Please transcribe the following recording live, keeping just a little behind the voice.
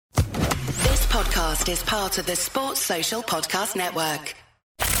podcast is part of the Sports Social Podcast Network.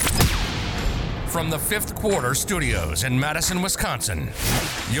 From the Fifth Quarter Studios in Madison, Wisconsin,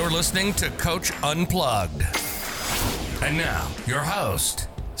 you're listening to Coach Unplugged. And now, your host,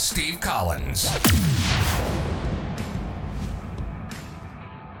 Steve Collins.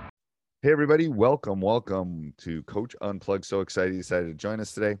 Hey, everybody. Welcome to Coach Unplugged. So excited you decided to join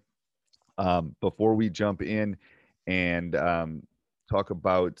us today. Before we jump in and talk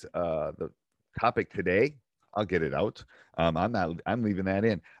about the topic today, I'll get it out. I'm leaving that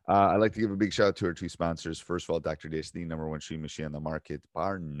in. I'd like to give a big shout out to our two sponsors. First of all, Dr. Dish, the number one shoe machine on the market,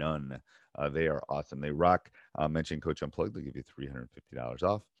 bar none. They are awesome. They rock. Mention Coach Unplugged. They'll give you $350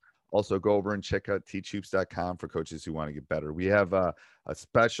 off. Also, go over and check out teachhoops.com for coaches who want to get better. We have a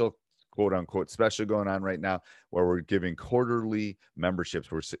special, quote unquote, special going on right now where we're giving quarterly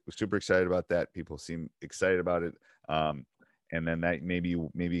memberships. We're super excited about that. People seem excited about it. And then that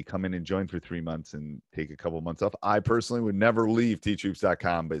maybe come in and join for 3 months and take a couple months off. I personally would never leave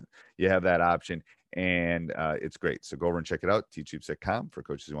teachhoops.com, but you have that option and it's great. So go over and check it out. teachhoops.com for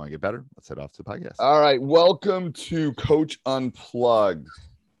coaches who want to get better. Let's head off to the podcast. All right. Welcome to Coach Unplugged.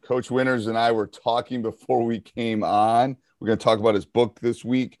 Coach Winters and I were talking before we came on. We're going to talk about his book this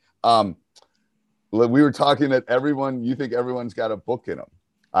week. We were talking that you think everyone's got a book in them.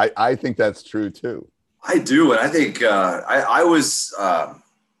 I think that's true too. I do. And I think I was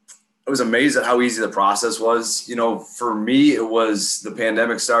amazed at how easy the process was. You know, for me, it was the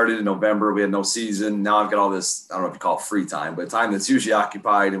pandemic started in November. We had no season. Now I've got all this, I don't know if you call it free time, but time that's usually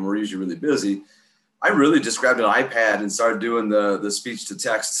occupied and we're usually really busy. I really just grabbed an iPad and started doing the speech to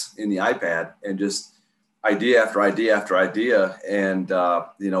text in the iPad and just idea after idea after idea. And,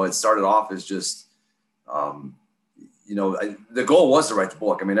 it started off as just, the goal was to write the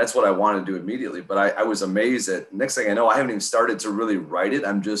book. I mean, that's what I wanted to do immediately, but I was amazed that next thing I know, I haven't even started to really write it.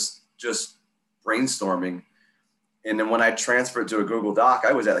 I'm just brainstorming. And then when I transferred to a Google Doc,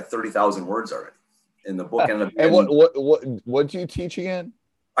 I was at like 30,000 words already in the book. And what do you teach again?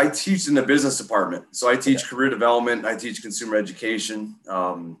 I teach in the business department. So I teach career development. I teach consumer education.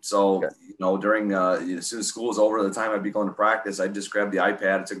 During as soon as school was over, the time I'd be going to practice, I just grabbed the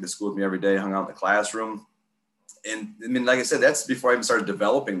iPad, I took it to school with me every day, hung out in the classroom. And I mean, like I said, that's before I even started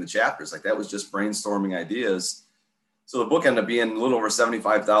developing the chapters. Like that was just brainstorming ideas. So the book ended up being a little over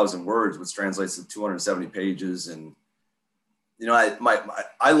 75,000 words, which translates to 270 pages. And,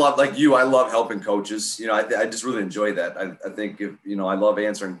 I love, like you, I love helping coaches. I just really enjoy that. I think I love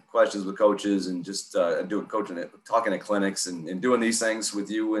answering questions with coaches and just doing coaching, talking at clinics and doing these things with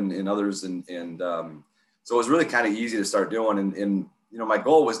you and others. So it was really kind of easy to start doing. And my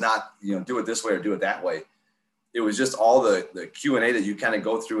goal was not, do it this way or do it that way. It was just all the Q&A that you kind of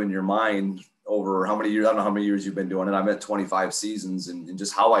go through in your mind over how many years, I don't know how many years you've been doing it. I'm at 25 seasons and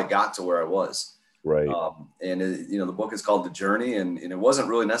just how I got to where I was. Right. The book is called The Journey and it wasn't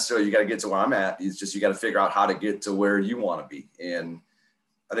really necessarily, you got to get to where I'm at. It's just, you got to figure out how to get to where you want to be. And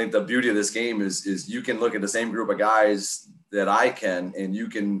I think the beauty of this game is you can look at the same group of guys that I can, and you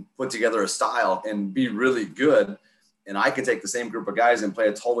can put together a style and be really good. And I can take the same group of guys and play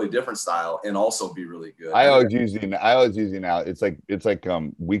a totally different style and also be really good. I always use now. It's like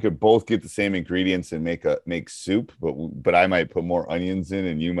we could both get the same ingredients and make soup, but I might put more onions in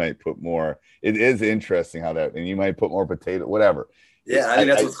and you might put more. It is interesting how that, and you might put more potato, whatever. Yeah, I think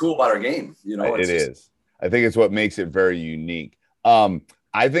that's what's cool about our game. It is. I think it's what makes it very unique.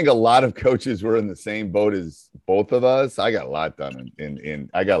 I think a lot of coaches were in the same boat as both of us. I got a lot done in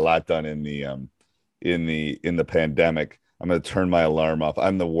the pandemic. I'm going to turn my alarm off.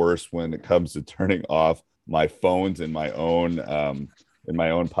 I'm the worst when it comes to turning off my phones in my own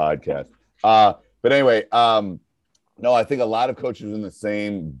podcast. But anyway, no, I think a lot of coaches are in the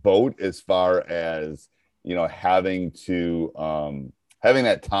same boat as far as, having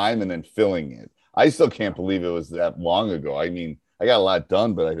that time and then filling it. I still can't believe it was that long ago. I mean, I got a lot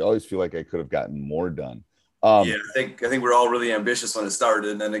done, but I always feel like I could have gotten more done. I think we're all really ambitious when it started,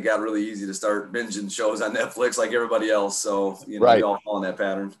 and then it got really easy to start binging shows on Netflix like everybody else. So right. We all fall in that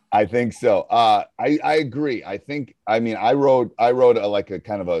pattern. I think so. I agree. I wrote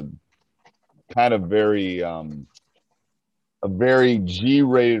a very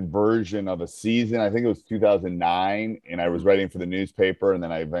G-rated version of a season. I think it was 2009, and I was writing for the newspaper, and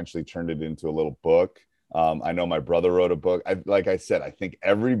then I eventually turned it into a little book. I know my brother wrote a book. Like I said, I think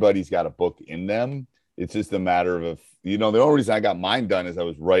everybody's got a book in them. It's just a matter of, the only reason I got mine done is I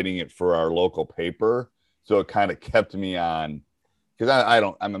was writing it for our local paper. So it kind of kept me on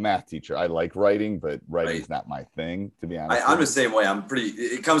because I'm a math teacher. I like writing, but writing's not my thing, to be honest. I'm the same way.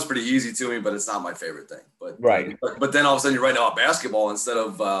 It comes pretty easy to me, but it's not my favorite thing. But right. But then all of a sudden you're writing about basketball instead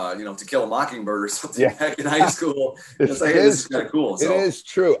of To Kill a Mockingbird or something back in high school. It's like, hey, this is kind of cool. So. It is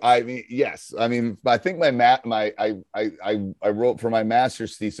true. I mean, yes. I mean, I think I wrote for my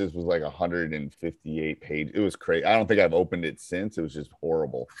master's thesis was like 158 pages. It was crazy. I don't think I've opened it since. It was just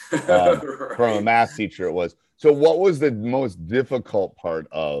horrible. Right. From a math teacher, it was. So what was the most difficult part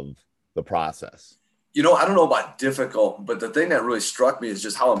of the process? I don't know about difficult, but the thing that really struck me is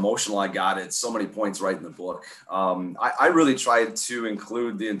just how emotional I got at so many points right in the book. I really tried to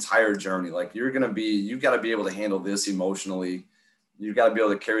include the entire journey. Like you've got to be able to handle this emotionally. You've got to be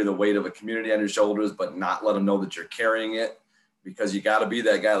able to carry the weight of a community on your shoulders, but not let them know that you're carrying it, because you got to be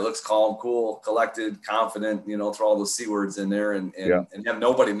that guy that looks calm, cool, collected, confident, throw all those C words in there and have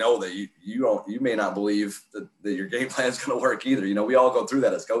nobody know that you may not believe that your game plan is going to work either. We all go through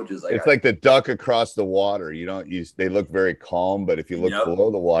that as coaches. It's like the duck across the water. They look very calm, but if you look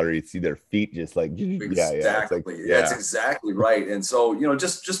below the water, you see their feet just like, exactly. That's exactly right. And so,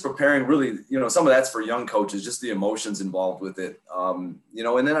 just preparing really, some of that's for young coaches, just the emotions involved with it. And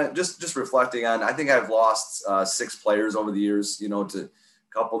then I just reflecting on, I think I've lost 6 players over the years, to a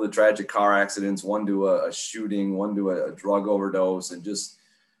couple of the tragic car accidents, one to a shooting, one to a drug overdose, and just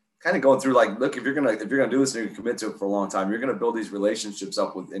kind of going through like, look, if you're gonna do this and you're gonna commit to it for a long time, you're gonna build these relationships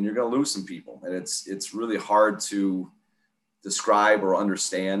up with, and you're gonna lose some people, and it's really hard to describe or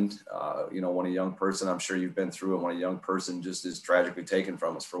understand. When a young person, I'm sure you've been through it, when a young person just is tragically taken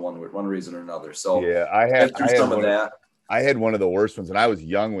from us for one reason or another. So I had some of that. I had one of the worst ones, and I was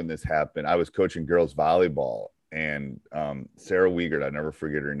young when this happened. I was coaching girls volleyball. And Sarah Wiegert, I'll never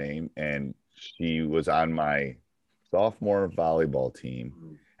forget her name. And she was on my sophomore volleyball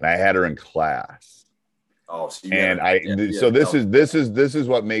team, and I had her in class. Oh, so this is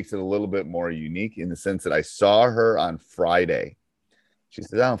what makes it a little bit more unique in the sense that I saw her on Friday. She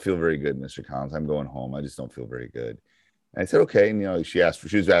said, "I don't feel very good, Mr. Collins. I'm going home. I just don't feel very good." And I said, "Okay." And she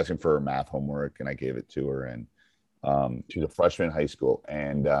was asking for her math homework, and I gave it to her. And she's a freshman in high school,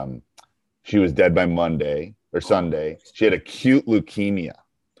 and she was dead by Monday. Or Sunday. She had acute leukemia.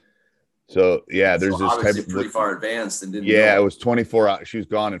 So there's this type of pretty far advanced and didn't know. It was 24 hours. She was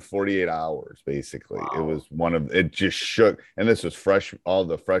gone in 48 hours, basically. Wow. It was it just shook. And this was all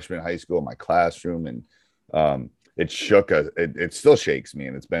the freshmen in high school in my classroom, and it shook us. It still shakes me,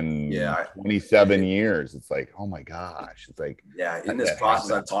 and it's been 27 years. It's like, oh my gosh. It's like in this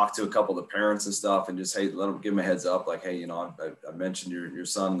process, I've talked to a couple of the parents and stuff, and just give them a heads up, like, hey, I mentioned your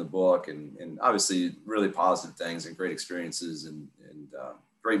son in the book, and obviously really positive things and great experiences and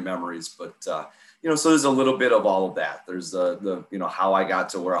great memories, but so there's a little bit of all of that. There's the how I got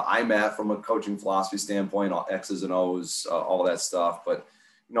to where I'm at from a coaching philosophy standpoint, all X's and O's, all that stuff, but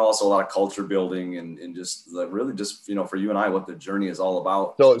also a lot of culture building and just really just, for you and I, what the journey is all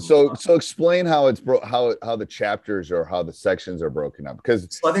about. So explain how it's how the chapters or how the sections are broken up,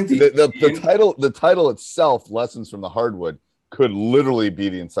 because I think the title itself, Lessons from the Hardwood, could literally be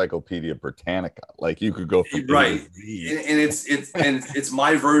the Encyclopedia Britannica. Like you could go from right, and it's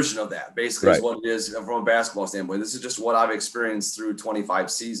my version of that. Basically, is what it is from a basketball standpoint. This is just what I've experienced through 25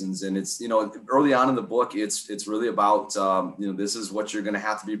 seasons, and it's early on in the book, it's really about this is what you're going to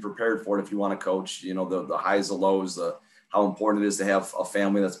have to be prepared for if you want to coach. The highs, the lows, how important it is to have a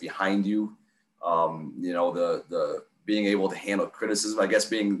family that's behind you. The being able to handle criticism, I guess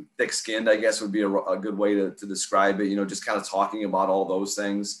being thick-skinned, I guess would be a good way to describe it, just kind of talking about all those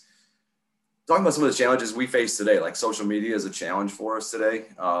things. Talking about some of the challenges we face today, like social media is a challenge for us today.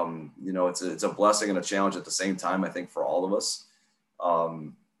 It's a blessing and a challenge at the same time, I think, for all of us.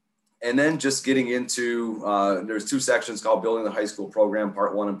 And then just getting into, there's 2 sections called Building the High School Program,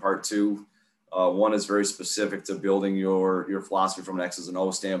 Part 1 and Part 2. One is very specific to building your philosophy from an X's and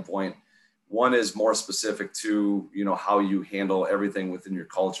O standpoint. One is more specific to, how you handle everything within your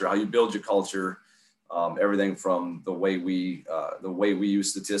culture, how you build your culture, everything from the way we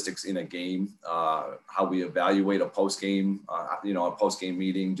use statistics in a game, how we evaluate a post-game, a post-game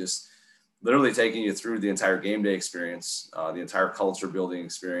meeting, just literally taking you through the entire game day experience, the entire culture building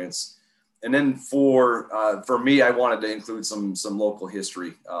experience. And then for me, I wanted to include some local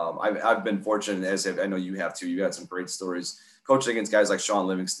history. I've been fortunate, as I know you have too. You had some great stories coaching against guys like Sean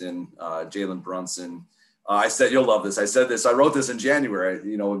Livingston, Jalen Brunson. I said, you'll love this. I wrote this in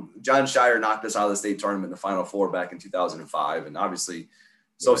January. John Shire knocked us out of the state tournament in the Final Four back in 2005. And obviously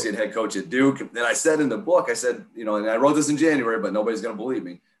associate head coach at Duke. And I said in the book, and I wrote this in January, but nobody's going to believe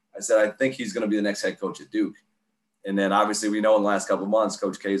me. I said, I think he's going to be the next head coach at Duke. And then obviously we know in the last couple of months,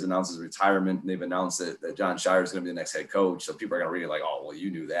 Coach K's announced his retirement, and they've announced that John Shire is going to be the next head coach. So people are going to read it like, oh, well, you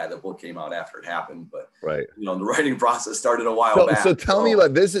knew that. The book came out after it happened, but right. The writing process started a while back. So tell me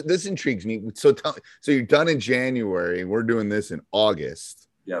about this. This intrigues me. So you're done in January, and we're doing this in August.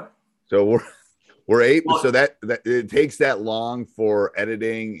 Yeah. So we're eight. Well, so that it takes that long for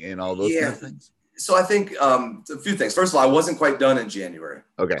editing and all those kind of things. So I think a few things. First of all, I wasn't quite done in January.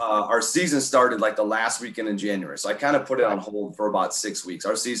 Okay. Our season started like the last weekend in January. So I kind of put it on hold for about 6 weeks.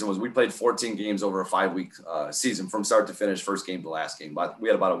 Our season we played 14 games over a 5-week season from start to finish, first game to last game. But we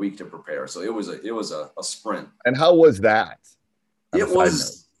had about a week to prepare. So it was a sprint. And how was that? It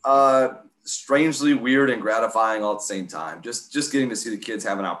was strangely weird and gratifying all at the same time. Just getting to see the kids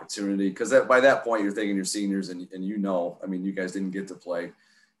have an opportunity. Because by that point, you're thinking you're seniors and I mean, you guys didn't get to play.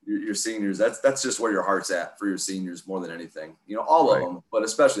 Your seniors, that's just where your heart's at for your seniors more than anything, all of them, but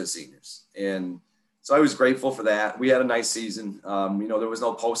especially the seniors. And so I was grateful for that. We had a nice season. There was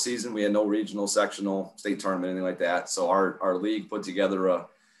no postseason. We had no regional, sectional, state tournament, anything like that. So our league put together a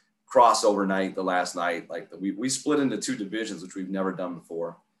crossover night the last night. Like we split into 2 divisions, which we've never done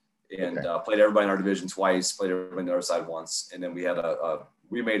before, and played everybody in our division twice, played everybody on the other side once. And then we had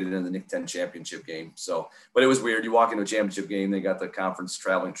we made it in the Nick 10 championship game. So, but it was weird. You walk into a championship game, they got the conference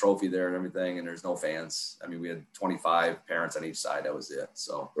traveling trophy there and everything, and there's no fans. I mean, we had 25 parents on each side. That was it.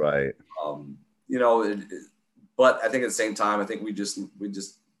 So, right. But I think at the same time, I think you just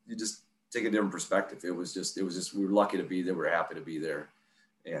take a different perspective. It was just, we were lucky to be there. We were happy to be there.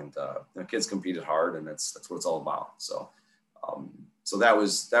 And the kids competed hard, and that's what it's all about. So, so that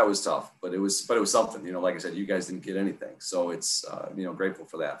was tough, but it was something, like I said, you guys didn't get anything. So it's, grateful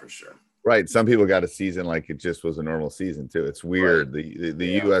for that for sure. Right. Some people got a season like it just was a normal season too. It's weird. Right.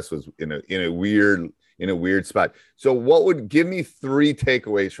 The US was in a weird spot. So what would give me 3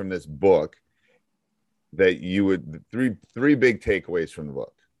 takeaways from this book that you would, three big takeaways from the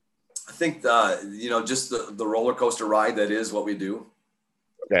book? I think, just the roller coaster ride that is what we do.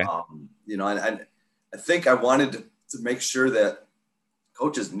 Okay. And I think I wanted to make sure that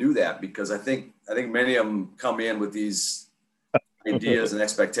coaches knew that, because I think many of them come in with these ideas and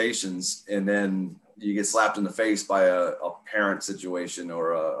expectations, and then you get slapped in the face by a parent situation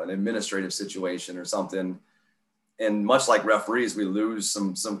or an administrative situation or something. And much like referees, we lose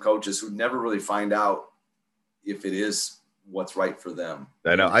some coaches who never really find out if it is what's right for them.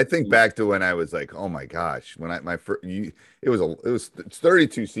 I know. I think back to when I was like, oh my gosh, when it's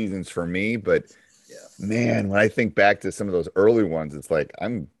 32 seasons for me, but man, when I think back to some of those early ones, it's like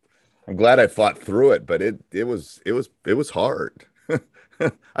I'm glad I fought through it, but it was hard.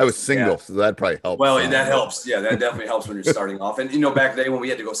 I was single, so that probably helped. Well, that helps. Yeah, that definitely helps when you're starting off. And back then when we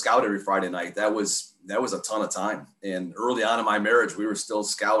had to go scout every Friday night, that was a ton of time. And early on in my marriage, we were still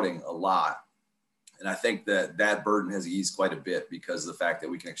scouting a lot. And I think that burden has eased quite a bit because of the fact that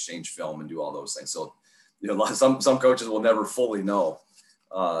we can exchange film and do all those things. So, some coaches will never fully know.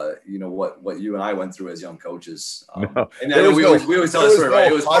 What you and I went through as young coaches. And I know we always tell the story,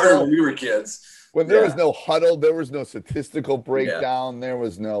 right? It was harder when we were kids. When there was no huddle, there was no statistical breakdown. There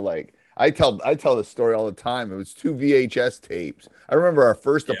was no I tell the story all the time. It was 2 VHS tapes. I remember our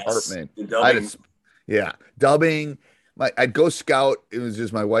first apartment. Dubbing. I'd go scout. It was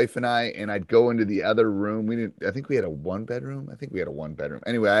just my wife and I'd go into the other room. I think we had a 1-bedroom.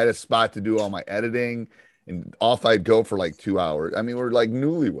 Anyway, I had a spot to do all my editing. And off I'd go for like 2 hours. I mean, we're like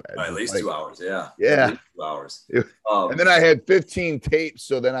newlyweds. At least 2 hours, yeah. Yeah. 2 hours. And then I had 15 tapes,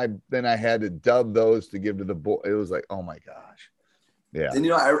 so then I had to dub those to give to the boy. It was like, oh my gosh. Yeah. And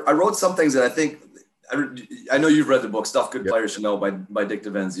I wrote some things that I think I know you've read the book Stuff Good Players Should Know by Dick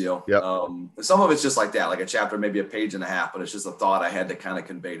DeVenzio. Yep. Some of it's just like that, like a chapter, maybe a page and a half, but it's just a thought I had to kind of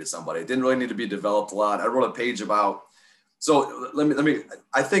convey to somebody. It didn't really need to be developed a lot. I wrote a page about. So let me.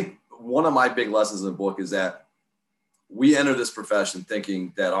 I think one of my big lessons in the book is that we enter this profession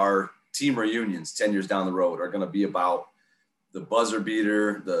thinking that our team reunions 10 years down the road are going to be about the buzzer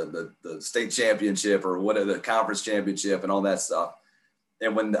beater, the state championship or whatever, the conference championship and all that stuff.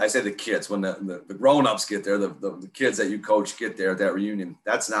 And when I say the kids, when the grown-ups get there, the kids that you coach get there at that reunion,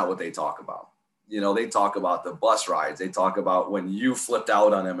 that's not what they talk about. They talk about the bus rides. They talk about when you flipped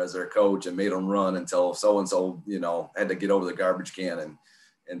out on them as their coach and made them run until so-and-so, had to get over the garbage can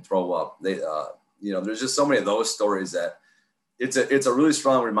and throw up. There's just so many of those stories that it's a really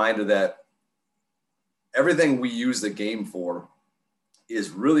strong reminder that everything we use the game for is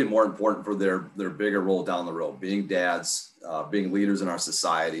really more important for their bigger role down the road, being dads, being leaders in our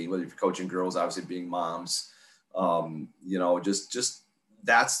society, whether you're coaching girls, obviously being moms, just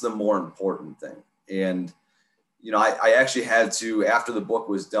that's the more important thing. And, I actually had to, after the book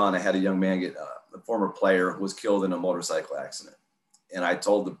was done, I had a young man former player, was killed in a motorcycle accident. And I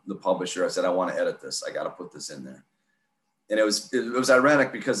told the publisher, I said, I want to edit this. I got to put this in there. And it was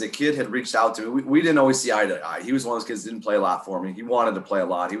ironic because the kid had reached out to me. We didn't always see eye to eye. He was one of those kids that didn't play a lot for me. He wanted to play a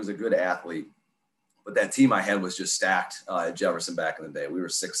lot. He was a good athlete. But that team I had was just stacked at Jefferson back in the day. We were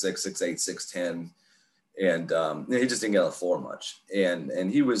 6'6", 6'8", 6'10". And he just didn't get on the floor much.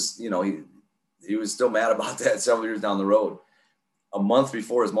 And he was, he was still mad about that several years down the road. A month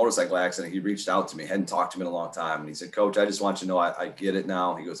before his motorcycle accident, he reached out to me, hadn't talked to me in a long time. And he said, Coach, I just want you to know I get it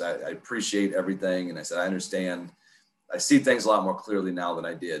now. He goes, I appreciate everything. And I said, I understand. I see things a lot more clearly now than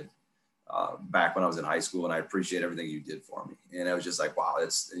I did back when I was in high school. And I appreciate everything you did for me. And I was just like, wow,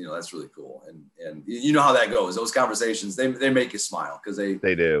 that's really cool. And you know how that goes. Those conversations, they make you smile because they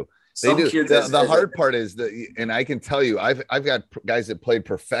do. They do. The hard part is that, and I can tell you, I've got guys that played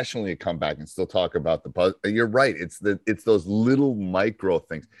professionally come back and still talk about the. You're right. It's those little micro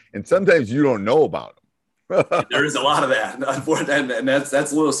things, and sometimes you don't know about them. There is a lot of that, and that's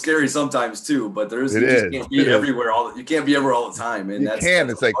a little scary sometimes too. But you can't be everywhere you can't be everywhere all the time, and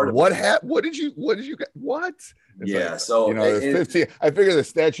it's like what happened? What did you get? What? Yeah, like, so there's 15. I figure the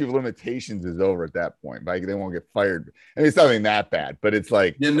statute of limitations is over at that point. Like they won't get fired. I mean, it's nothing that bad, but it's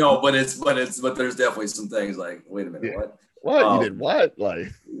like but there's definitely some things like, wait a minute, what you did what like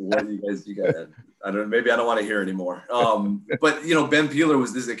what you got? I don't know. Maybe I don't want to hear anymore. But Ben Peeler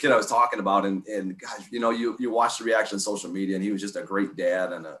this is the kid I was talking about, and gosh, you watch the reaction on social media, and he was just a great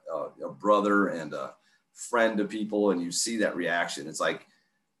dad and a brother and a friend to people, and you see that reaction. It's like,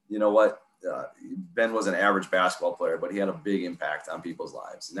 you know what? Ben was an average basketball player, but he had a big impact on people's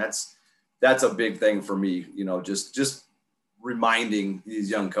lives. And that's a big thing for me, just reminding these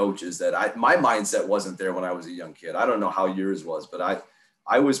young coaches that my mindset wasn't there when I was a young kid. I don't know how yours was, but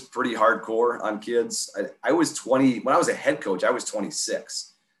I was pretty hardcore on kids. I was 20, when I was a head coach, I was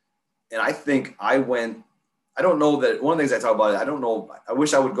 26. And I think I don't know that one of the things I talk about, I don't know, I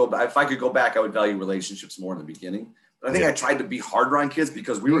wish I would go back. If I could go back, I would value relationships more in the beginning. But I think I tried to be harder on kids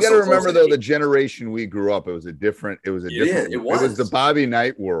because we were. You got to remember though, the generation we grew up, it was it was the Bobby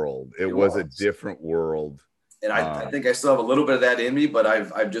Knight world. It was a different world. And I think I still have a little bit of that in me, but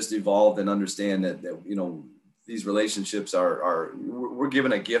I've just evolved and understand that these relationships we're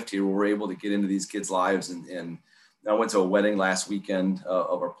given a gift here where we're able to get into these kids' lives. And I went to a wedding last weekend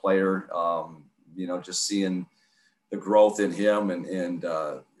of our player, just seeing the growth in him and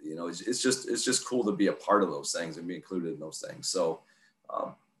it's just cool to be a part of those things and be included in those things. So,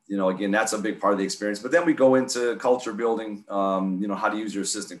 again, that's a big part of the experience, but then we go into culture building, how to use your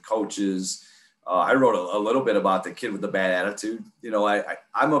assistant coaches. I wrote a little bit about the kid with the bad attitude.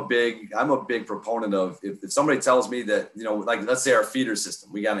 I'm a big proponent of if somebody tells me that, like let's say our feeder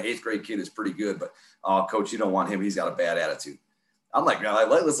system, we got an 8th grade kid who's pretty good, but coach, you don't want him. He's got a bad attitude. I'm like,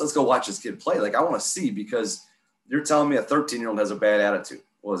 let's go watch this kid play. Like I want to see, because you're telling me a 13-year-old has a bad attitude.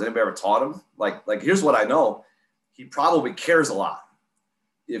 Well, has anybody ever taught him? Like here's what I know. He probably cares a lot.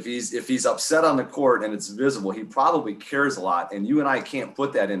 If he's upset on the court and it's visible, he probably cares a lot. And you and I can't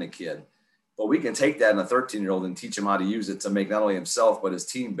put that in a kid, but we can take that in a 13-year-old and teach him how to use it to make not only himself, but his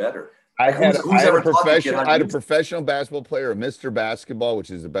team better. I had a professional basketball player, Mr. Basketball,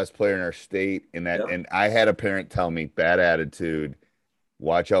 which is the best player in our state. And I had a parent tell me, bad attitude.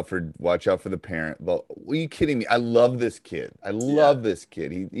 Watch out for the parent. Well, are you kidding me? I love this kid. This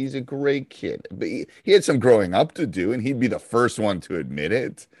kid. He's a great kid, but he had some growing up to do, and he'd be the first one to admit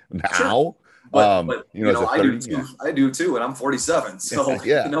it now. Sure. But I do too, and I'm 47. So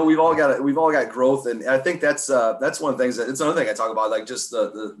we've all got growth, and I think that's one of the things it's another thing I talk about, like just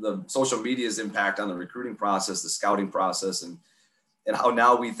the social media's impact on the recruiting process, the scouting process, and how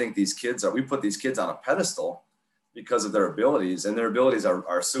now we think we put these kids on a pedestal because of their abilities, and their abilities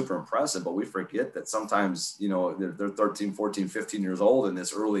are super impressive, but we forget that sometimes, they're 13, 14, 15 years old in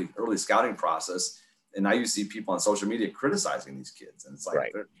this early scouting process. And now you see people on social media criticizing these kids, and it's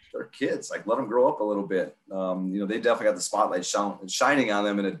like, they're kids, like let them grow up a little bit. They definitely got the spotlight shining on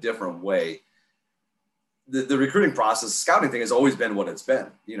them in a different way. The recruiting process, scouting thing has always been what it's been.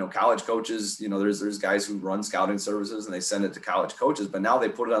 College coaches, there's guys who run scouting services and they send it to college coaches, but now they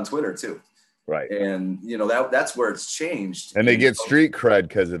put it on Twitter too. Right. And, that's where it's changed. And they get street cred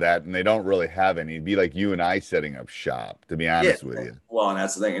because of that, and they don't really have any. It'd be like you and I setting up shop, to be honest with you. Well, and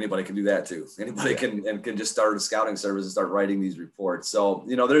that's the thing. Anybody can do that too. Anybody can just start a scouting service and start writing these reports. So,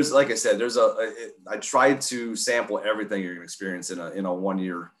 there's, like I said, I tried to sample everything you're going to experience in a 1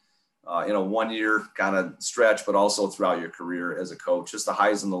 year, kind of stretch, but also throughout your career as a coach, just the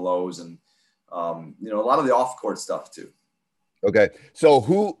highs and the lows, and, a lot of the off court stuff too. Okay. So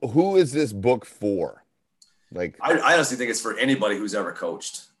who is this book for? Like, I honestly think it's for anybody who's ever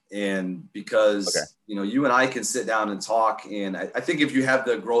coached. And because, Okay. you and I can sit down and talk. And I think if you have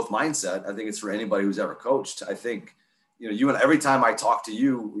the growth mindset, I think it's for anybody who's ever coached. I think, you and every time I talk to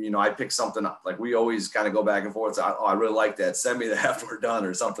you, I pick something up. Like we always kind of go back and forth. Oh, I really like that. Send me that after we're done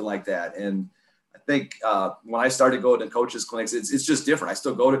or something like that. And I think when I started going to coaches clinics, it's just different. I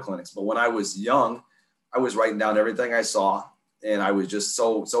still go to clinics, but when I was young, I was writing down everything I saw. And I was just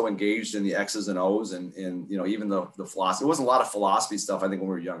so engaged in the X's and O's and even the philosophy. It wasn't a lot of philosophy stuff, I think, when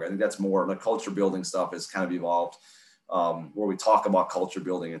we were younger. I think that's more the culture building stuff has kind of evolved, where we talk about culture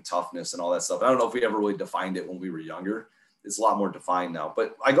building and toughness and all that stuff. I don't know if we ever really defined it when we were younger. It's a lot more defined now.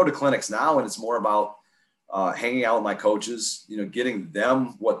 But I go to clinics now, and it's more about hanging out with my coaches, getting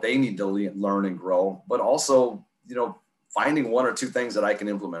them what they need to learn and grow, but also, finding one or two things that I can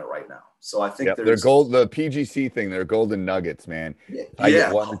implement right now. So I think the PGC thing, they're golden nuggets, man. I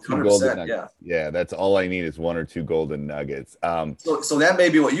get one or two golden nuggets. Yeah, that's all I need is one or two golden nuggets. So that may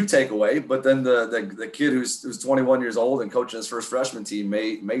be what you take away, but then the kid who's 21 years old and coaching his first freshman team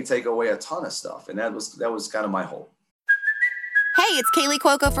may take away a ton of stuff. And that was kind of my hope. Hey, it's Kaylee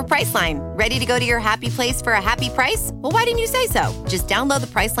Cuoco for Priceline. Ready to go to your happy place for a happy price? Well, why didn't you say so? Just download the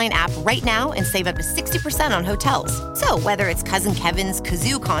Priceline app right now and save up to 60% on hotels. So whether it's Cousin Kevin's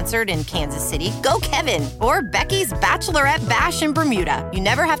Kazoo Concert in Kansas City, go Kevin, or Becky's Bachelorette Bash in Bermuda, you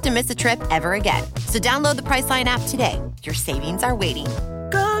never have to miss a trip ever again. So download the Priceline app today. Your savings are waiting.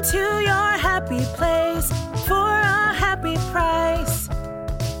 Go to your happy place for a happy price.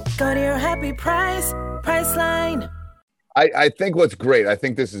 Go to your happy price, Priceline. I think what's great, I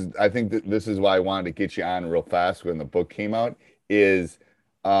think this is why I wanted to get you on real fast when the book came out, is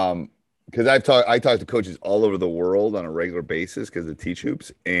because I talk to coaches all over the world on a regular basis because I teach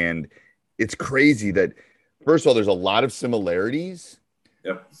hoops, and it's crazy that first of all there's a lot of similarities,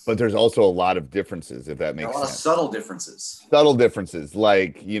 but there's also a lot of differences, if that makes sense. A lot of subtle differences.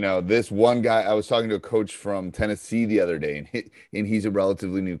 Like this one guy, I was talking to a coach from Tennessee the other day, and he's a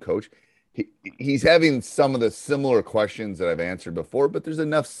relatively new coach. He's having some of the similar questions that I've answered before, but there's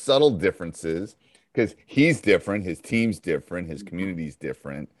enough subtle differences because he's different, his team's different, his community's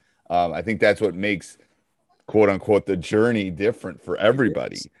different. I think that's what makes, quote unquote, the journey different for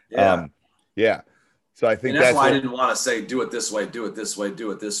everybody. Yeah. So I think that's why I didn't want to say, do it this way, do it this way,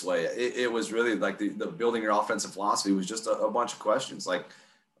 do it this way. It was really like the building your offensive philosophy was just a bunch of questions. Like,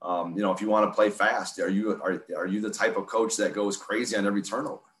 if you want to play fast, are you the type of coach that goes crazy on every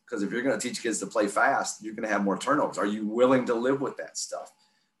turnover? Because if you're going to teach kids to play fast, you're going to have more turnovers. Are you willing to live with that stuff?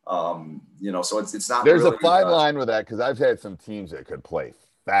 So it's not. There's really a fine line with that because I've had some teams that could play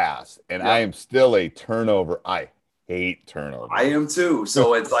fast, and I am still a turnover. I hate turnover. I am too.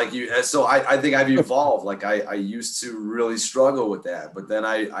 So it's like I think I've evolved. Like I used to really struggle with that, but then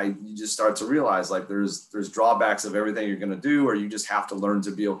you just start to realize like there's drawbacks of everything you're going to do, or you just have to learn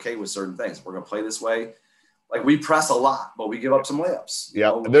to be okay with certain things. We're going to play this way. Like we press a lot, but we give up some layups.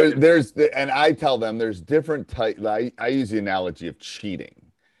 Yeah, and I tell them there's different types. I use the analogy of cheating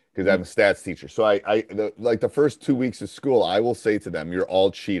because I'm a stats teacher. So like the first 2 weeks of school, I will say to them, "You're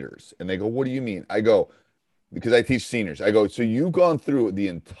all cheaters," and they go, "What do you mean?" I go, because I teach seniors. I go, "So you've gone through the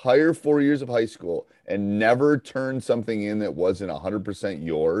entire 4 years of high school and never turned something in that wasn't 100%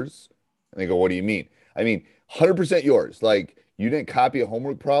 yours?" And they go, "What do you mean?" I mean, 100% yours. Like. You didn't copy a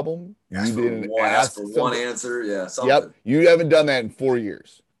homework problem. You didn't ask for one answer. Yeah. Something. Yep. You haven't done that in 4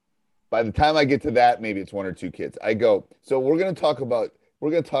 years. By the time I get to that, maybe it's one or two kids. I go, so we're going to talk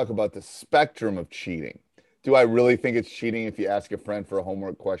about the spectrum of cheating. Do I really think it's cheating if you ask a friend for a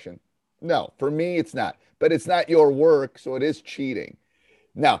homework question? No, for me, it's not. But it's not your work, so it is cheating.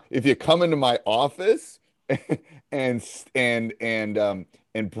 Now, if you come into my office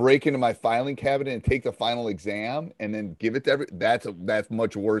and break into my filing cabinet and take the final exam and then give it to that's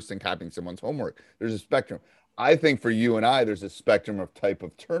much worse than copying someone's homework. There's a spectrum. I think for you and I, there's a spectrum of type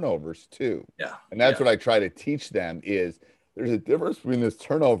of turnovers too. Yeah. And that's what I try to teach them is there's a difference between this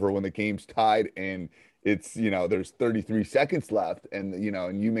turnover when the game's tied and it's, there's 33 seconds left and,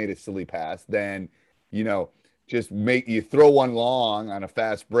 and you made a silly pass, then, just you throw one long on a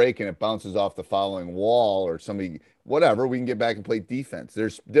fast break and it bounces off the following wall or somebody, whatever, we can get back and play defense.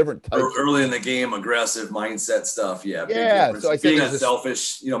 There's different types. Early in the game, aggressive mindset stuff. Yeah. Yeah. So I said being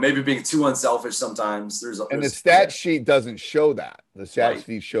unselfish, maybe being too unselfish sometimes. And the stat sheet doesn't show that. The stat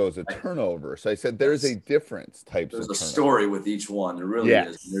sheet shows a turnover. So I said there's a difference types There's of a turnover. Story with each one. There really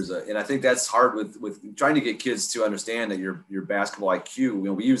is. And I think that's hard with trying to get kids to understand that your basketball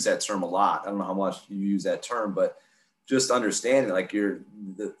IQ, we use that term a lot. I don't know how much you use that term, but just understanding like you're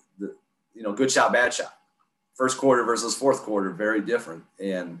the good shot, bad shot. First quarter versus fourth quarter, very different.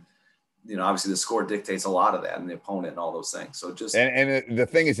 And obviously the score dictates a lot of that, and the opponent and all those things. So just the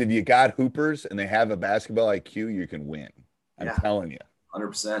thing is, if you got hoopers and they have a basketball IQ, you can win. I'm telling you.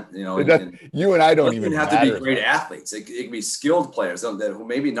 100%. You and I don't even even have to be great athletes. It can be skilled players who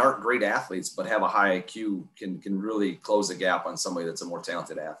maybe aren't great athletes, but have a high IQ, can really close the gap on somebody that's a more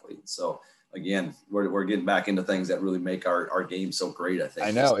talented athlete. So again, we're getting back into things that really make our game so great, I think.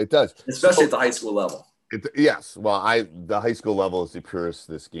 I know it does, especially at the high school level. Yes. Well, the high school level is the purest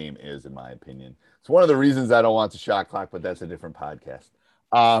this game is, in my opinion. It's one of the reasons I don't want the shot clock, but that's a different podcast.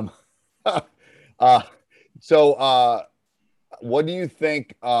 What do you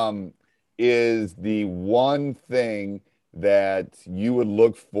think is the one thing that you would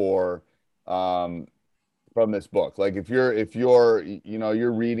look for from this book? Like if you're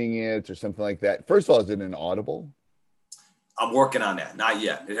you're reading it or something like that. First of all, is it an Audible? I'm working on that. Not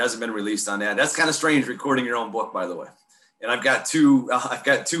yet. It hasn't been released on that. That's kind of strange, recording your own book, by the way. And I've got two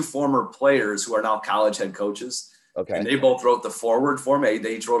former players who are now college head coaches. Okay. And they both wrote the foreword for me.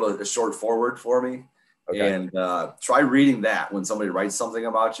 They each wrote a short foreword for me. Okay. And try reading that when somebody writes something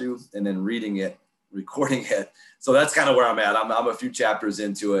about you, and then reading it, recording it. So that's kind of where I'm at. I'm a few chapters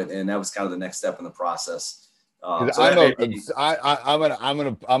into it, and that was kind of the next step in the process. I'm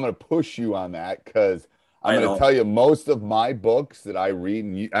gonna push you on that, because I'm going to tell you, most of my books that I read,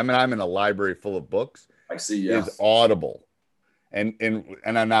 and I'm in a library full of books. I see, yeah. Is Audible, and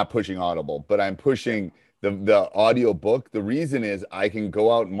I'm not pushing Audible, but I'm pushing the audio book. The reason is I can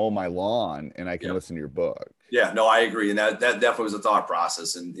go out and mow my lawn and I can listen to your book. Yeah, no, I agree. And that definitely was a thought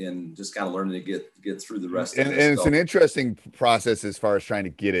process, and just kind of learning to get through the rest of it. And it's an interesting process as far as trying to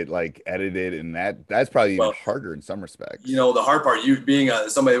get it like edited, and that's probably even harder in some respects. The hard part, you being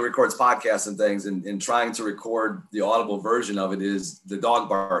somebody who records podcasts and things, and trying to record the Audible version of it, is the dog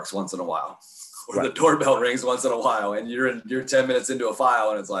barks once in a while, or the doorbell rings once in a while, and you're 10 minutes into a file,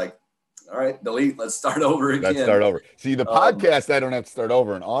 and it's like, all right, delete. Let's start over again. Let's start over. See, the podcast, I don't have to start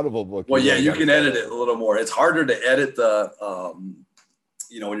over. An Audible book. Well, you can edit it a little more. It's harder to edit the,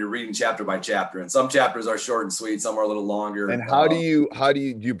 when you're reading chapter by chapter. And some chapters are short and sweet. Some are a little longer. And how do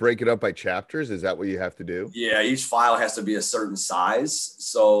you break it up by chapters? Is that what you have to do? Yeah, each file has to be a certain size,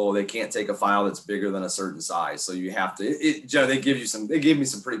 so they can't take a file that's bigger than a certain size. So you have to. They gave me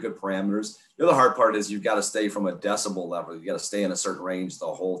some pretty good parameters. The other hard part is you've got to stay from a decibel level. You got to stay in a certain range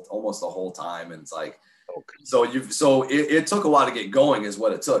almost the whole time. And it's like, it took a while to get going, is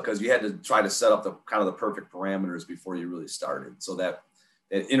what it took, because you had to try to set up the kind of the perfect parameters before you really started. So that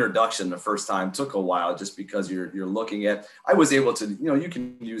introduction the first time took a while, just because you're looking at. I was able to, you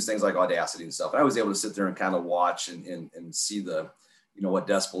can use things like Audacity and stuff. And I was able to sit there and kind of watch and see the, what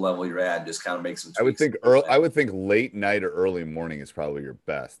decibel level you're at, and just kind of make some tweaks. I would think late night or early morning is probably your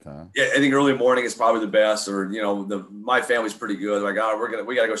best, huh? Yeah, I think early morning is probably the best. Or my family's pretty good. Like,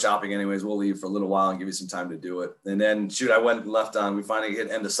 we got to go shopping anyways. We'll leave for a little while and give you some time to do it. And then I went and left on. We finally hit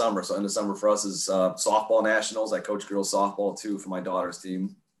end of summer. So end of summer for us is softball nationals. I coach girls softball too for my daughter's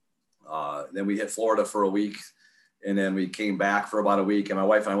team. Then we hit Florida for a week, and then we came back for about a week. And my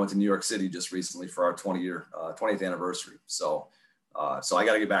wife and I went to New York City just recently for our 20th anniversary. So I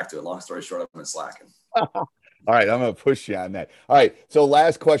got to get back to it. Long story short, I've been slacking. All right, I'm going to push you on that. All right, so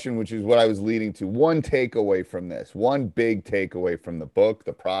last question, which is what I was leading to. One takeaway from this, one big takeaway from the book,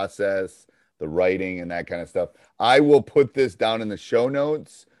 the process, the writing, and that kind of stuff. I will put this down in the show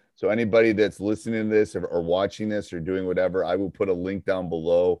notes. So anybody that's listening to this or watching this or doing whatever, I will put a link down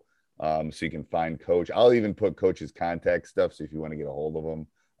below so you can find Coach. I'll even put Coach's contact stuff, so if you want to get a hold of him.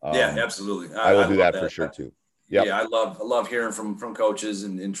 Yeah, absolutely. I will do that for sure too. Yep. Yeah, I love hearing from coaches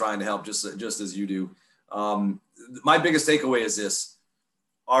and trying to help just as you do. My biggest takeaway is this: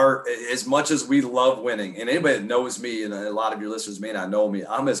 as much as we love winning, and anybody that knows me, and a lot of your listeners may not know me,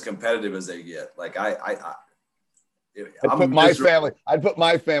 I'm as competitive as they get. Like I'd put my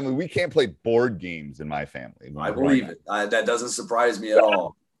family. We can't play board games in my family. I believe it. That doesn't surprise me at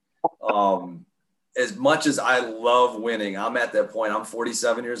all. As much as I love winning, I'm at that point. I'm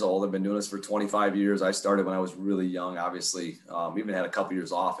 47 years old. I've been doing this for 25 years. I started when I was really young, obviously. Even had a couple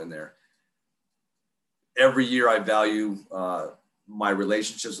years off in there. Every year I value my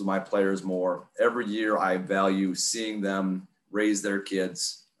relationships with my players more. Every year I value seeing them raise their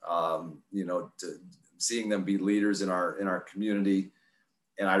kids, to seeing them be leaders in our community.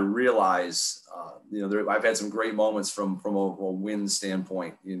 And I realize, I've had some great moments from a win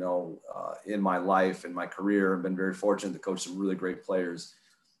standpoint, in my life and my career. I've been very fortunate to coach some really great players,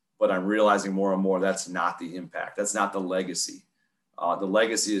 but I'm realizing more and more that's not the impact. That's not the legacy. The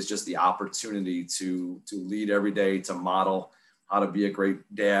legacy is just the opportunity to lead every day, to model how to be a great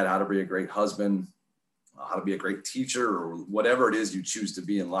dad, how to be a great husband, how to be a great teacher, or whatever it is you choose to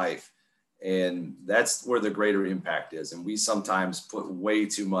be in life. And that's where the greater impact is. And we sometimes put way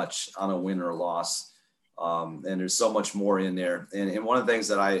too much on a win or a loss. And there's so much more in there. And one of the things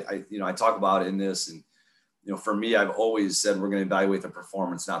that I talk about in this, and, for me, I've always said we're going to evaluate the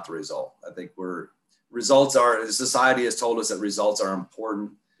performance, not the result. I think society has told us that results are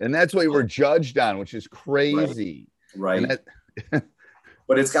important. And that's what we're judged on, which is crazy. Right.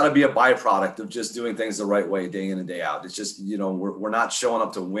 But it's got to be a byproduct of just doing things the right way day in and day out. It's just, we're not showing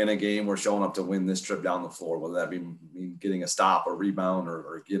up to win a game. We're showing up to win this trip down the floor, whether that be getting a stop or rebound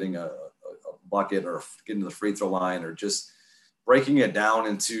or getting a bucket or getting to the free throw line or just breaking it down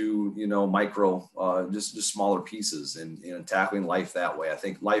into, micro, just smaller pieces and tackling life that way. I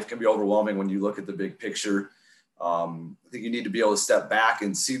think life can be overwhelming when you look at the big picture. I think you need to be able to step back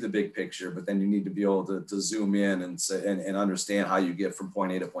and see the big picture, but then you need to be able to zoom in and say, and understand how you get from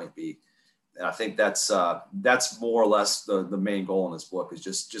point A to point B. And I think that's more or less the main goal in this book, is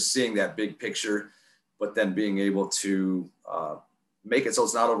just seeing that big picture, but then being able to make it so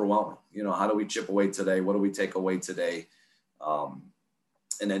it's not overwhelming. How do we chip away today? What do we take away today?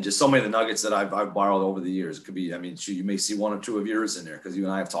 And then just so many of the nuggets that I've borrowed over the years. It could be, you may see one or two of yours in there, because you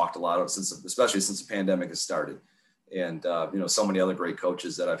and I have talked a lot of especially since the pandemic has started. And, so many other great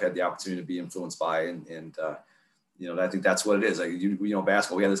coaches that I've had the opportunity to be influenced by. And I think that's what it is. Like,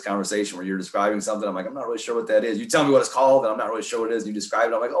 basketball, we had this conversation where you're describing something. I'm like, I'm not really sure what that is. You tell me what it's called, and I'm not really sure what it is. You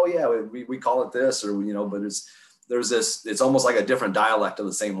describe it. I'm like, oh yeah, we call it this, or, but it's almost like a different dialect of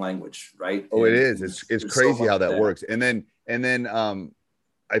the same language. Right. Oh, it is. It's crazy how that works. And then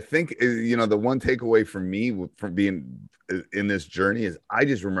I think, the one takeaway for me from being in this journey is I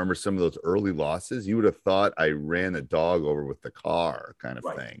just remember some of those early losses. You would have thought I ran the dog over with the car kind of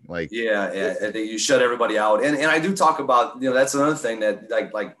thing. Like, yeah, I think you shut everybody out. And I do talk about, that's another thing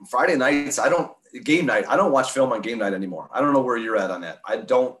that like Friday nights, game night, I don't watch film on game night anymore. I don't know where you're at on that. I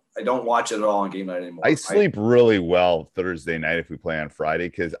don't watch it at all on game night anymore. I sleep really well Thursday night if we play on Friday,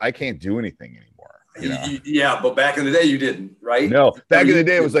 because I can't do anything anymore. Yeah, but back in the day you didn't, right? No, back in the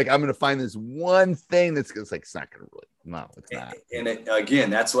day it was like, I'm going to find this one thing it's like, it's not going to really, no, it's not. And again,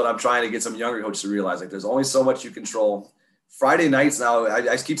 that's what I'm trying to get some younger coaches to realize. Like, there's only so much you control. Friday nights now,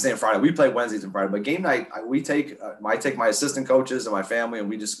 I keep saying Friday. We play Wednesdays and Friday, but game night, I take my assistant coaches and my family, and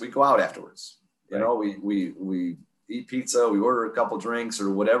we go out afterwards. We eat pizza, we order a couple drinks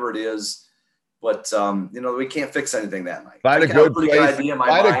or whatever it is. But, we can't fix anything that night. Find a good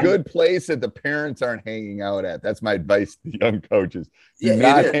place that the parents aren't hanging out at. That's my advice to young coaches. Do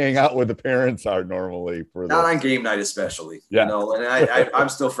not hang out where the parents are normally. Not on game night especially. Yeah. And I'm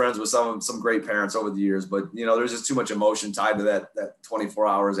still friends with some great parents over the years. But, there's just too much emotion tied to that 24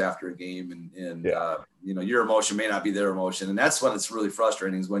 hours after a game. And your emotion may not be their emotion. And that's when it's really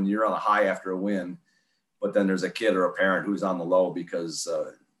frustrating, is when you're on a high after a win, but then there's a kid or a parent who's on the low because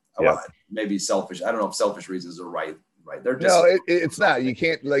maybe selfish. I don't know if selfish reasons are right. They're just it's not. You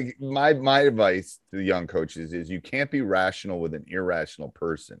can't, like, my advice to the young coaches is you can't be rational with an irrational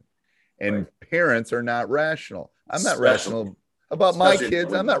person, and parents are not rational. I'm not rational about my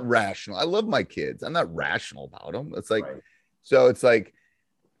kids. I'm not rational. I love my kids. I'm not rational about them. It's like, so it's like,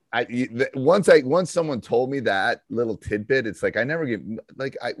 once someone told me that little tidbit, it's like, I never get,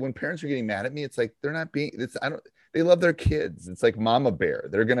 like, when parents are getting mad at me, it's like, they're not being, they love their kids. It's like mama bear.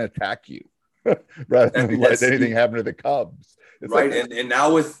 They're going to attack you rather than let anything happen to the cubs. It's right. Like, and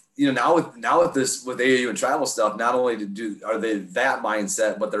now with AAU and travel stuff, not only are they that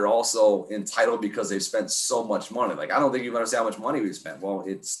mindset, but they're also entitled because they've spent so much money. Like, I don't think you understand how much money we've spent. Well,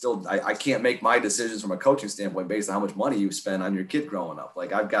 it's still, I can't make my decisions from a coaching standpoint based on how much money you spend on your kid growing up.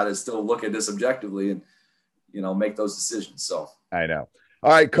 Like, I've got to still look at this objectively and, make those decisions. So I know. All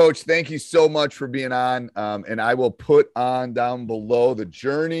right, Coach, thank you so much for being on. And I will put on down below the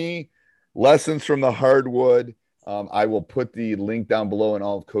journey, lessons from the hardwood. I will put the link down below and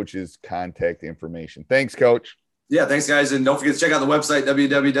all of Coach's contact information. Thanks, Coach. Yeah, thanks, guys. And don't forget to check out the website,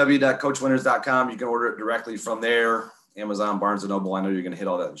 www.coachwinners.com. You can order it directly from there. Amazon, Barnes & Noble. I know you're going to hit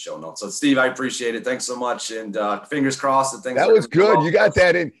all that in the show notes. So, Steve, I appreciate it. Thanks so much. And fingers crossed that things. That was good. You got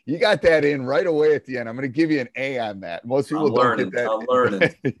that in. You got that in right away at the end. I'm going to give you an A on that. Most people don't get that. I'm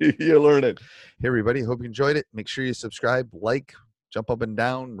learning. You're learning. Hey, everybody. Hope you enjoyed it. Make sure you subscribe, like, jump up and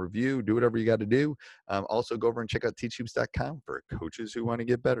down, review, do whatever you got to do. Also, go over and check out teachhoops.com for coaches who want to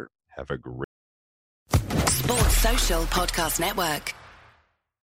get better. Have a great Sports Social Podcast Network.